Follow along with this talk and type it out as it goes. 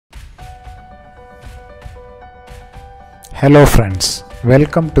Hello friends,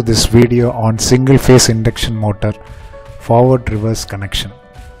 welcome to this video on single phase induction motor forward reverse connection,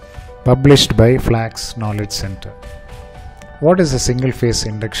 published by FLAX Knowledge Center. What is a single phase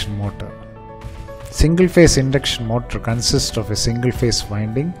induction motor? Single phase induction motor consists of a single phase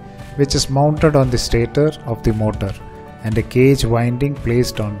winding which is mounted on the stator of the motor and a cage winding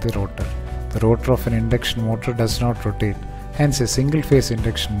placed on the rotor. The rotor of an induction motor does not rotate, hence a single phase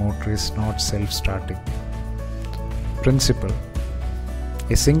induction motor is not self-starting. Principle: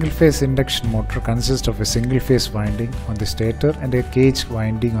 a single phase induction motor consists of a single phase winding on the stator and a cage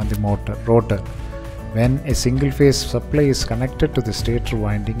winding on the rotor. When a single phase supply is connected to the stator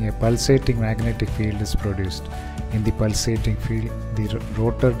winding, a pulsating magnetic field is produced. In the pulsating field, the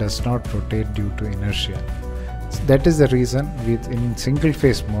rotor does not rotate due to inertia. That is the reason in single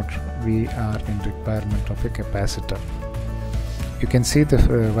phase motor we are in requirement of a capacitor. You can see the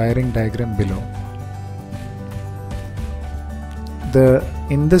wiring diagram below.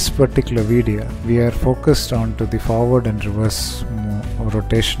 In this particular video, we are focused on to the forward and reverse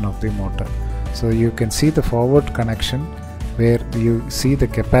rotation of the motor. So you can see the forward connection where you see the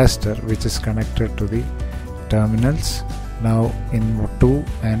capacitor which is connected to the terminals now in 2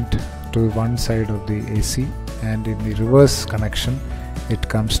 and to one side of the AC, and in the reverse connection it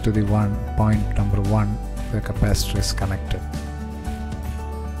comes to the point number 1, the capacitor is connected.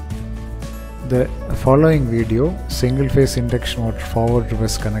 The following video, single phase induction motor forward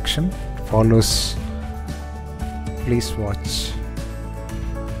reverse connection, follows. Please watch.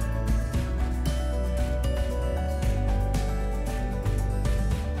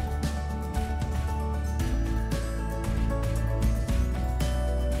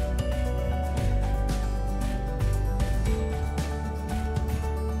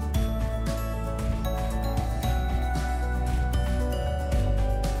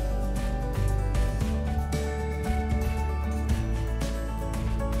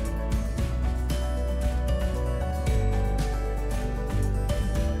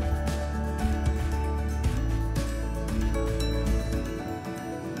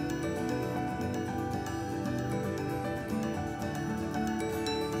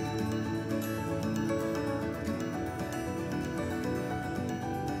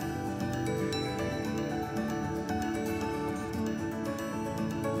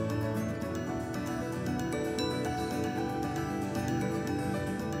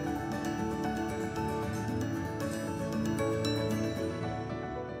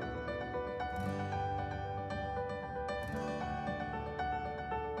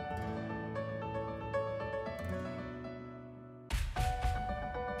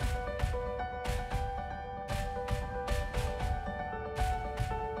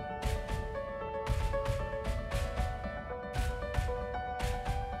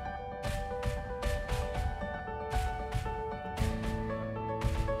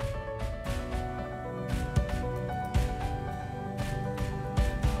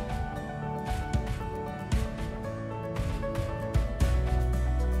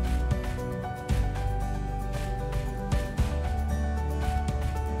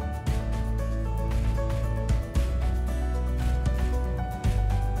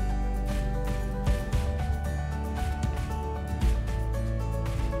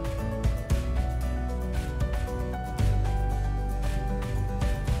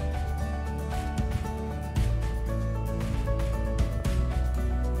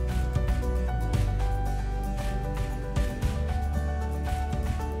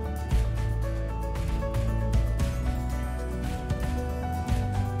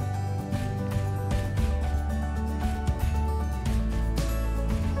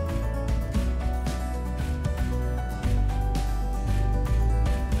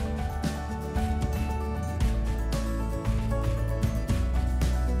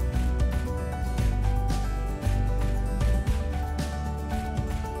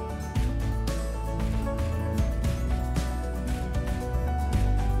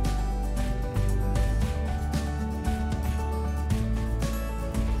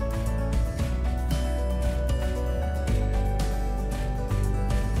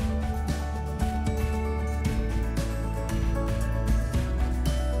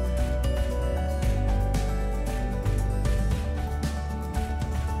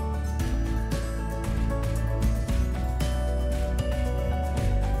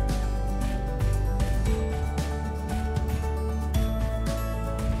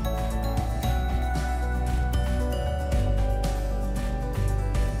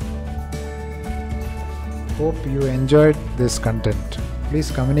 Hope you enjoyed this content. Please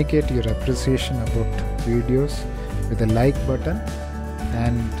communicate your appreciation about videos with a like button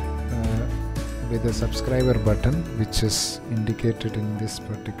and with the subscriber button which is indicated in this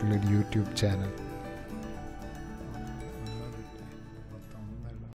particular YouTube channel.